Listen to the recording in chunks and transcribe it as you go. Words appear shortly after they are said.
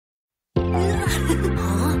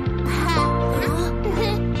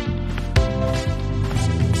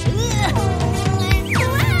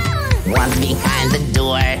What's behind the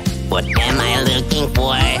door? What am I looking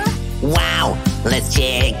for? Wow, let's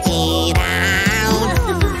check it out.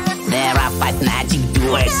 There are 5 magic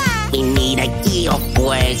doors. We need a key, of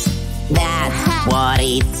course. That's what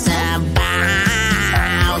it's about.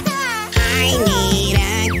 I need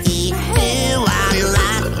a key to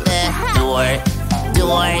unlock the door.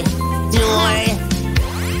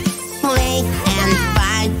 Play and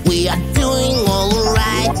fight, we are doing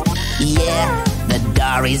alright. Yeah, the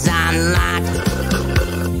door is unlocked.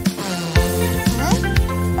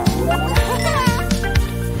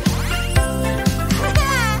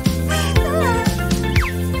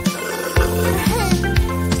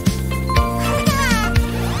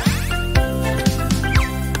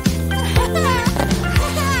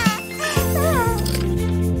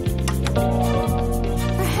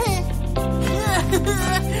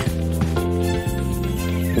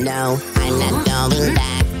 No, I'm not going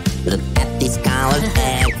back. Look at this color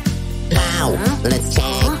bag. Wow, let's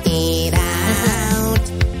check it out.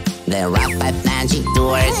 There are 5 magic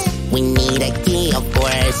doors. We need a key, of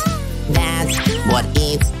course. That's what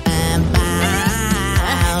it's about.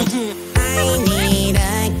 I need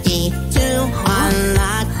a key to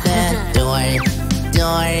unlock the door.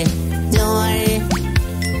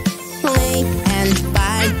 Play and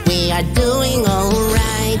fight, we are doing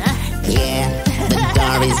alright. Yeah, the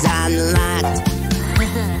door is unlocked.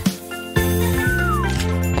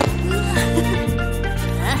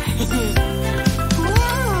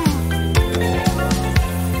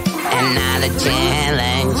 Another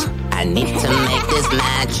challenge. I need to make this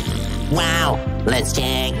match. Wow, let's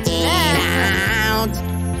check it out.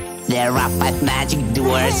 There are 5 magic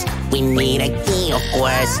doors. We need a key, of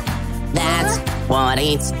course. That's what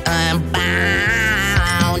it's about.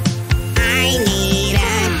 I need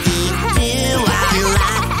a key to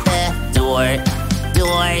unlock the door.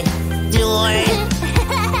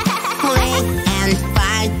 Play and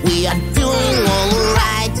fight, we are doing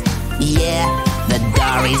alright. Yeah, the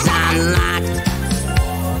door is unlocked.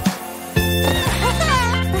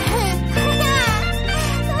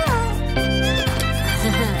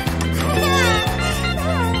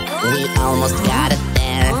 We almost got it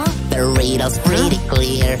there. The riddle's pretty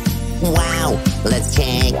clear. Wow, let's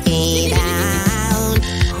check it out.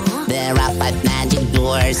 There are 5 magic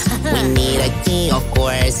doors. We need a key, of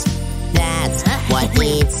course. That's what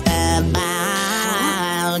it's about.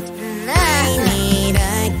 I need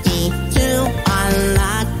a key to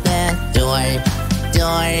unlock the door.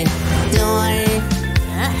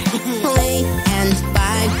 Play and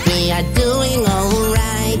fight, we are doing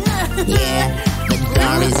alright. Yeah, the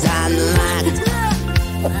door is unlocked.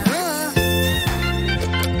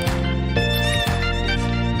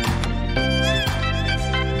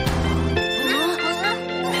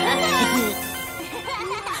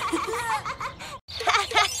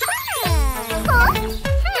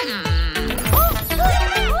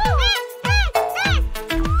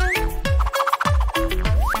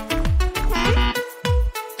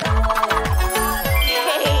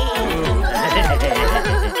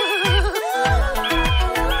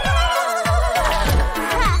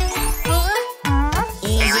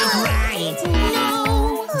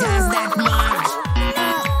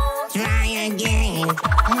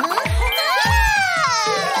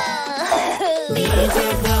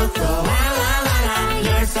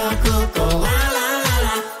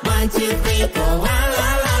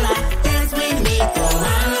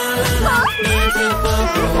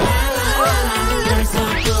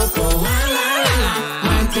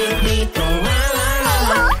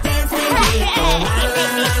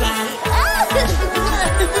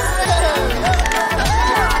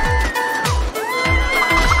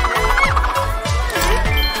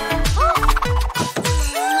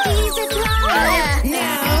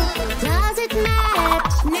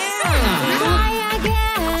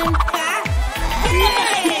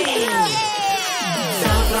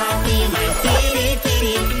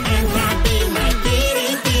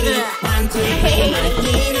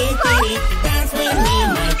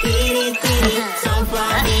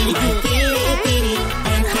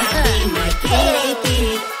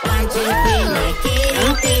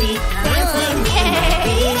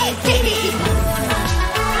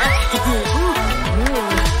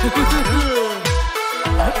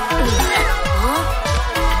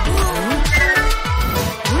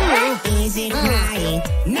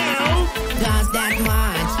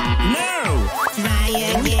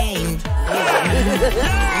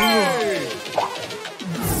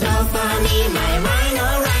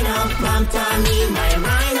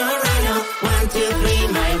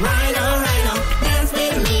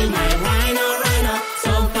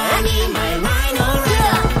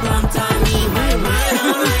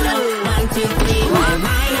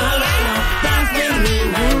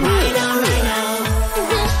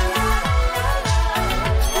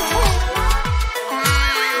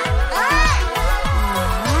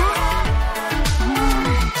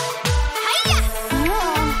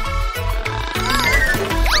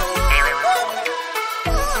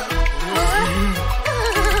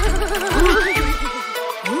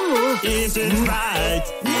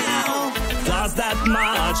 it. No. Cost that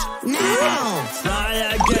much. No. Try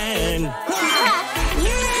again.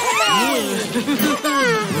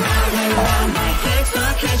 Round and round my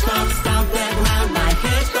hedgehog, hedgehog. Stomp that round my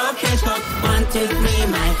hedgehog, hedgehog. 1, 2, 3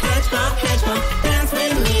 my hedgehog, hedgehog. Dance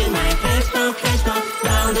with me my hedgehog, hedgehog.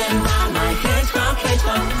 Round and round my hedgehog,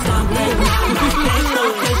 hedgehog. Stomp that round my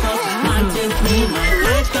hedgehog, hedgehog. 1, 2, 3 my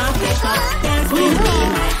hedgehog, hedgehog. Dance with me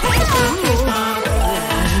my hedgehog, hedgehog.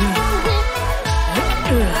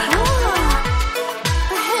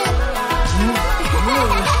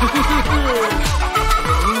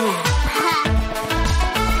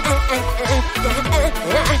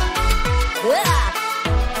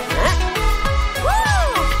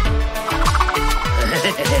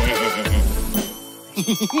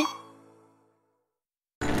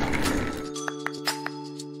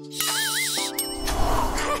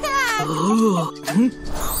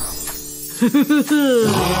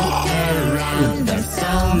 Around, there's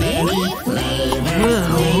so many flavors.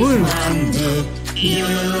 Which one do you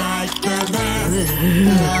like the best?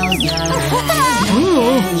 Close your eyes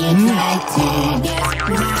and you try to guess.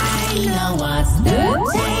 I know what's the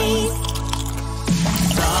taste.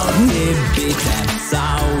 Salty, bitter,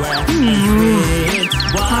 sour, and sweet.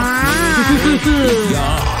 What's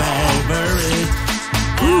your favorite?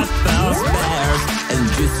 Apples, pears, and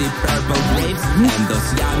juicy purple grapes, and those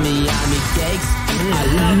yummy, yummy cakes. I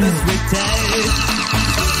love the sweet taste.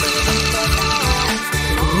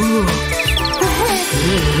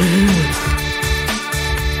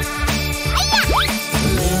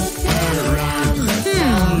 Look around, there's so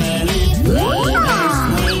many flavors.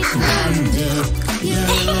 Which one do you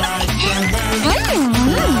like the best?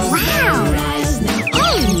 Close your eyes now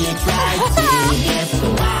and you try to guess.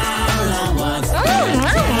 Wow, what's the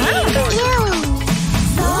dark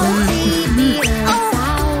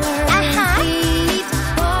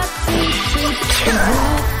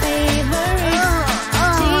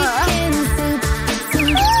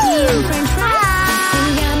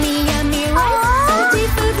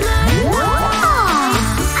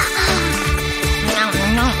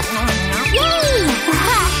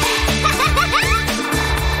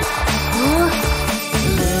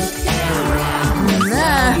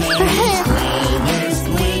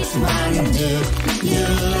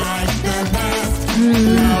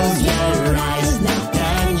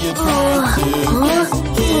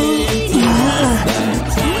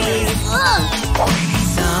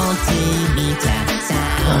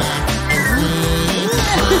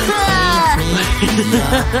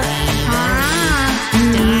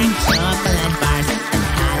chocolate bars and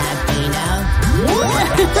jalapeno. The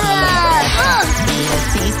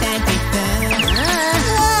taste I prefer.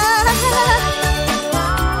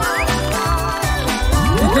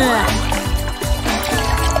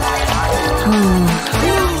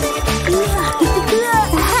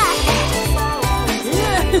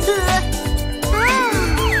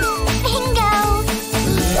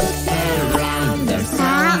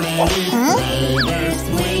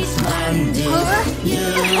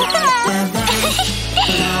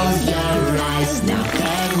 Close your eyes now,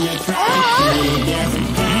 can you try to guess?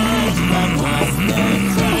 Guess what was the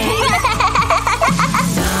taste?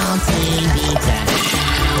 Salty, bitter,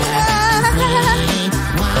 sour, sweet.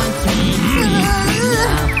 1, 2, 3, your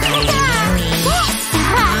favorite.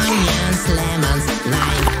 Onions, lemons,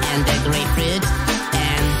 lime, and the grapefruit,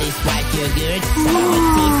 and this white yogurt. So it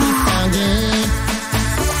tastes so good.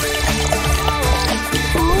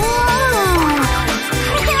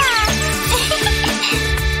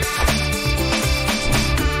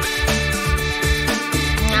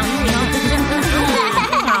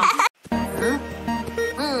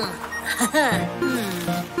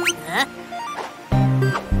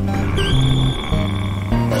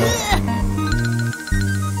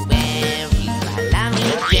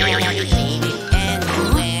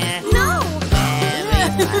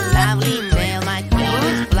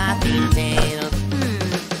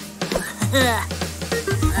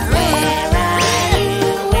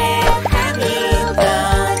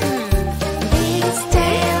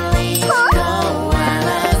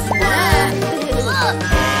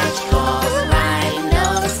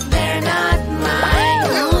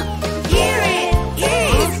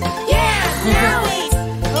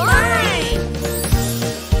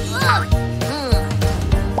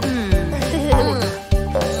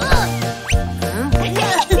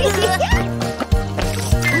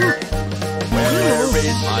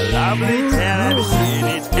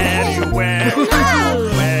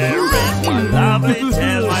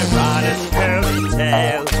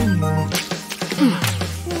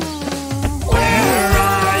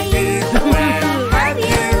 Where have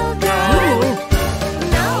you gone?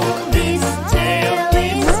 No, this tail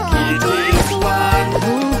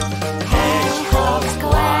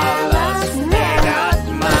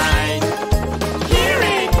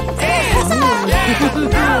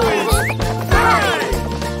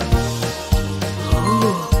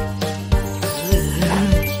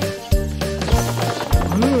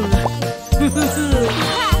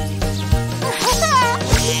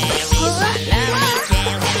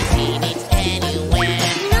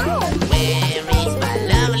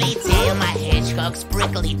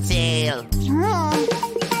ugly tail.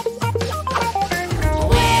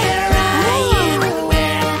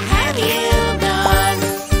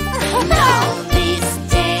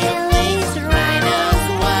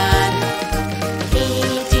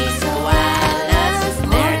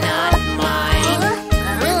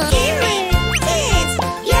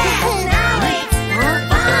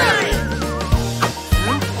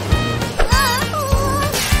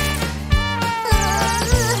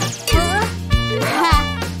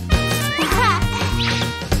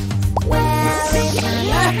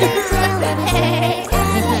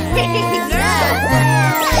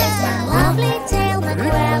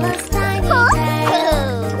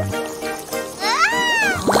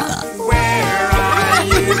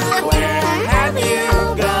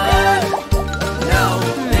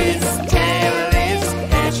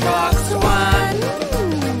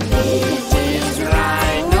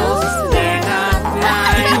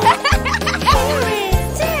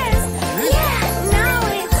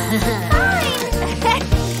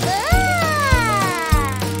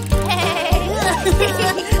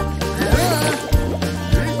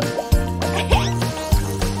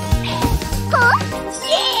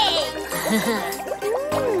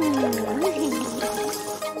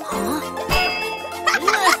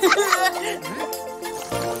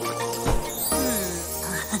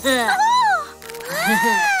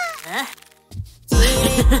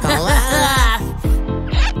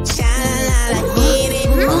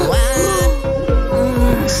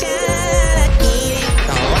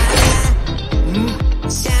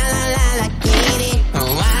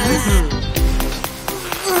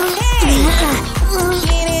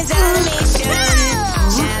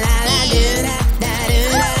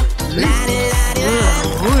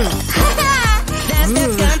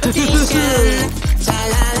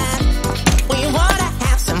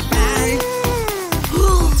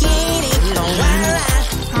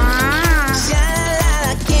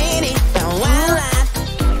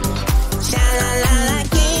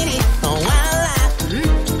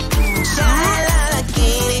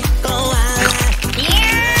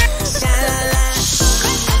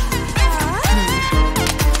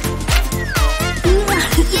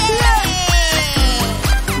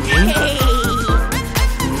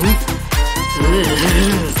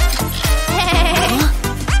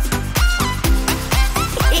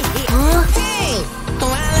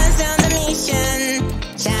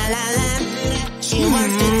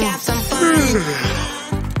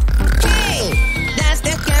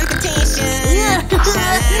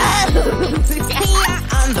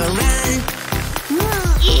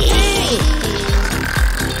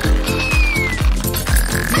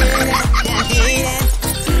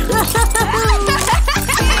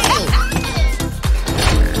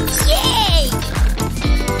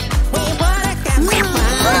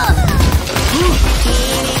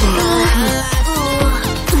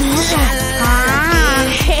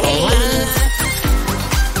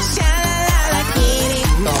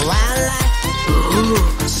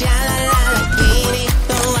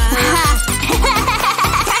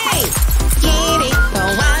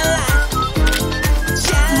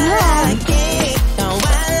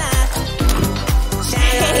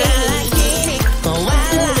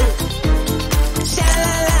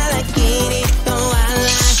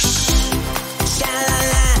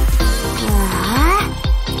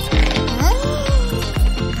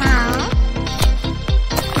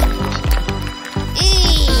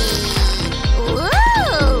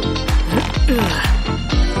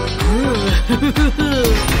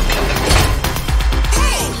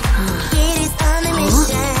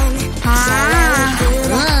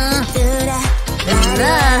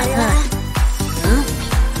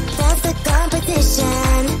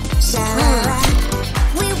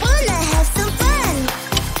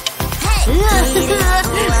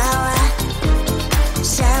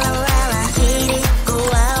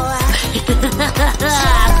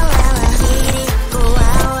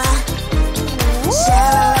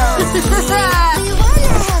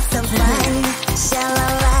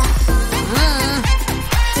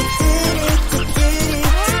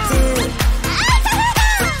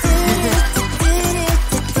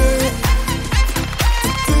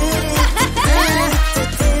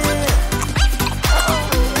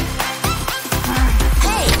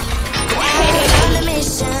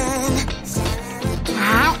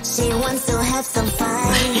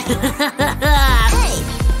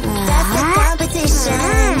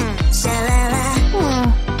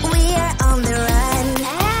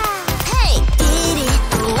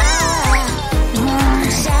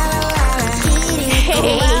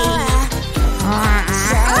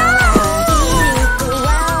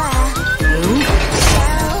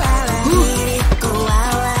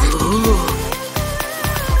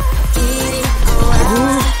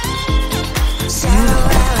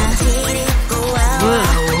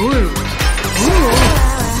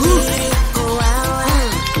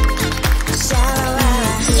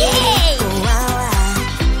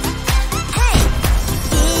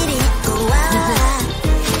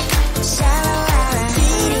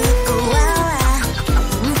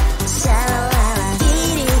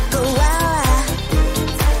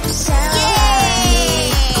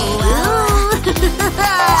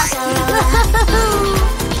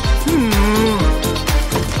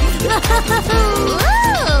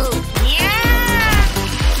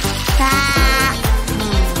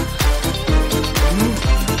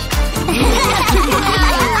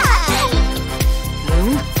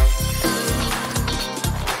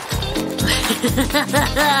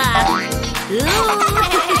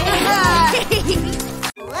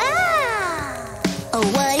 Oh,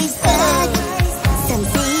 what is that? Some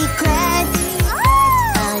secret.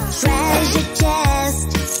 A treasure chest,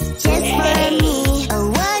 just for me.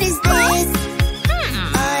 Oh, what is this?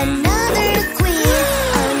 Another quiz.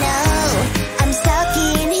 Oh no, I'm stuck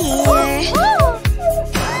in here.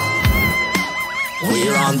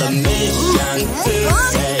 We're on the mission to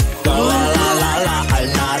save the la la la la. I'm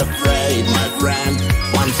not afraid, my friend.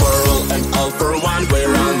 One for all and all for one.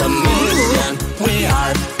 We're on the mission. We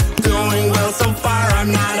are doing well so far.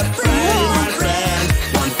 I'm not afraid, my friend.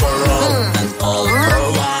 One for all and all for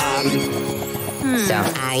one. So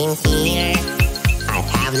I'm here. I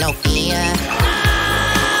have no fear.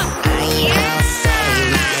 I will save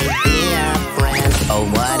my dear friends. Oh,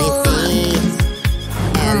 what is this?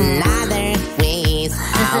 Another quiz.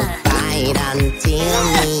 I'll fight until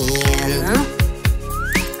the end.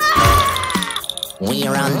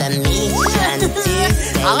 We're on the mission to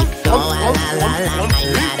save the la la la la. I'm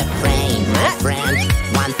not afraid, my friend.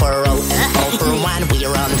 One for all and all for one.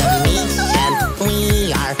 We're on the mission. We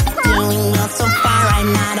are doing well so far. I'm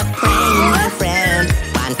not afraid, my friend.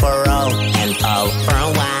 One for all and all for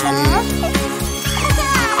one.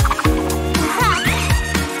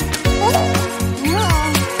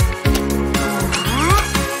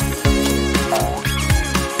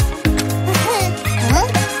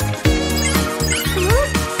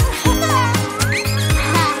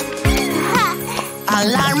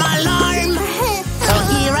 Alarm, alarm! So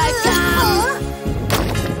here I come.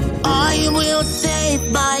 I will save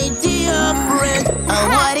my dear friend. Oh,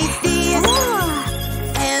 what is this?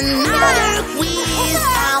 Another quiz.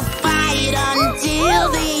 I'll fight until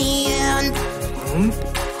the end.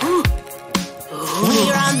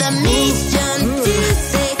 We're on the mission to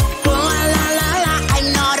save. Oh, la la la. I'm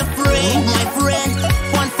not afraid, my friend.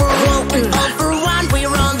 One for all and all for one.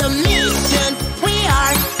 We're on the mission. We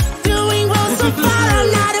are doing well so far. I'm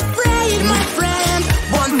not afraid, my friend.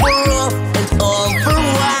 One for all and all for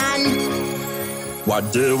one. What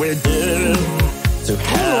do we do to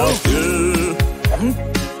help you?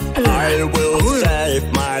 I will save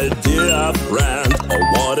my dear friend. Oh,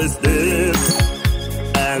 what is this?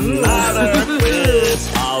 Another quiz.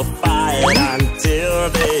 I'll fight until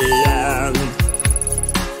the end.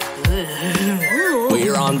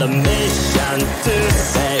 We're on the mission to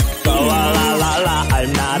save. Oh, la la la la.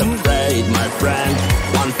 I'm not afraid, my friend.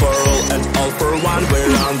 One for all and all for one.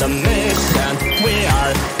 We're on the mission. We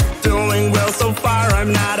are doing well so far.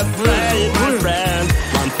 I'm not afraid, my friend.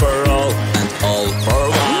 One for all and all for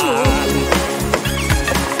one.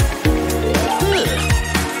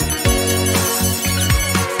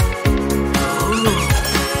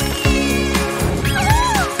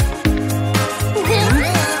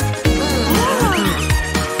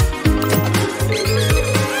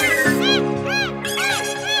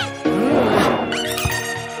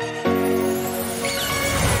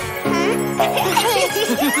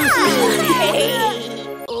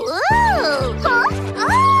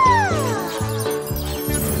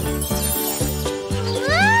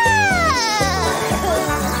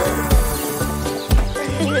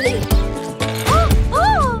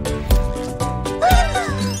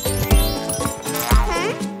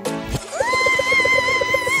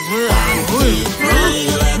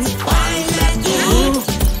 Find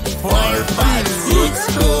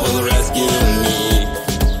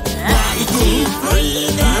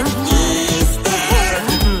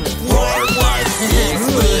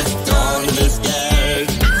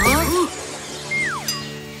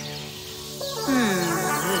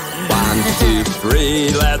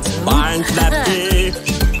that key.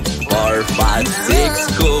 4, 5,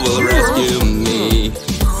 6, who will rescue me?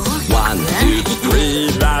 1, 2,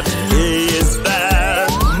 3, that key is there.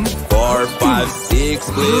 4, 5, 6,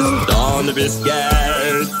 please don't be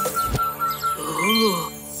scared.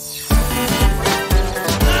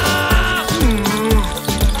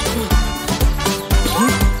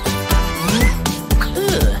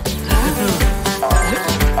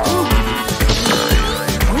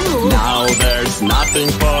 Now there's nothing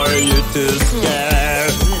for you to scare.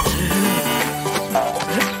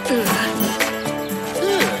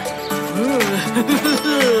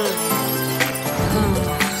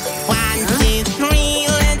 One, two, three,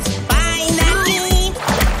 let's find that key.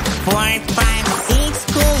 4, 5, 6,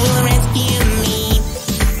 who will rescue me?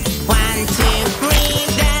 1, 2, 3,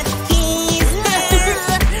 that key is there.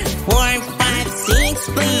 4, 5, 6,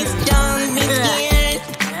 please don't be scared.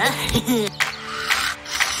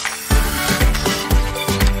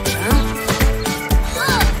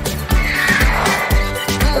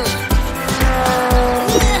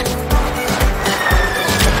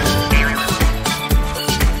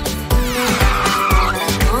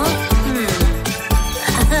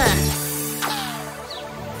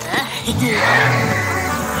 let's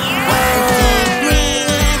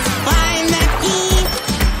find the key.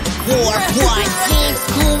 4, 5, 6,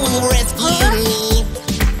 who will rescue me?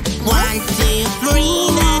 1, 2, 3,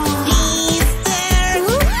 the key's there.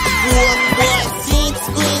 4, 5, 6,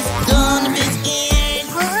 who's gonna be scared?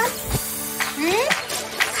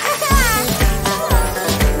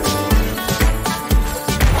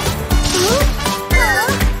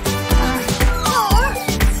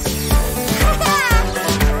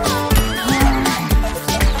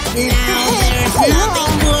 Now there's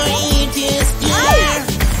nothing for you to scare.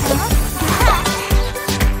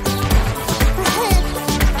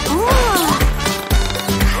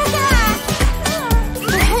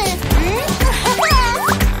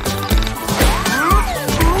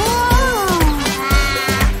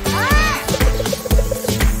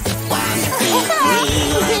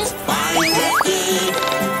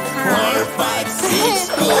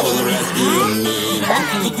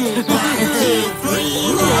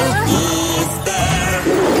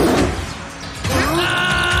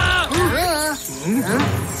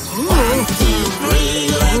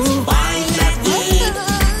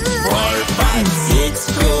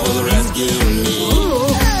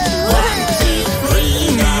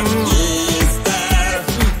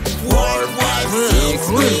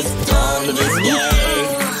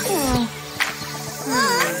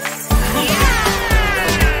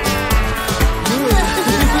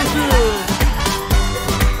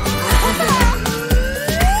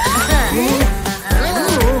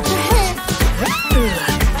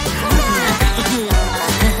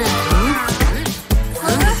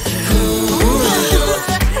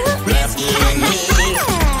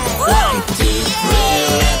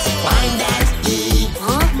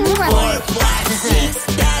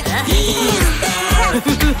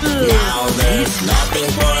 Now there's nothing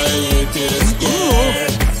for you to scare.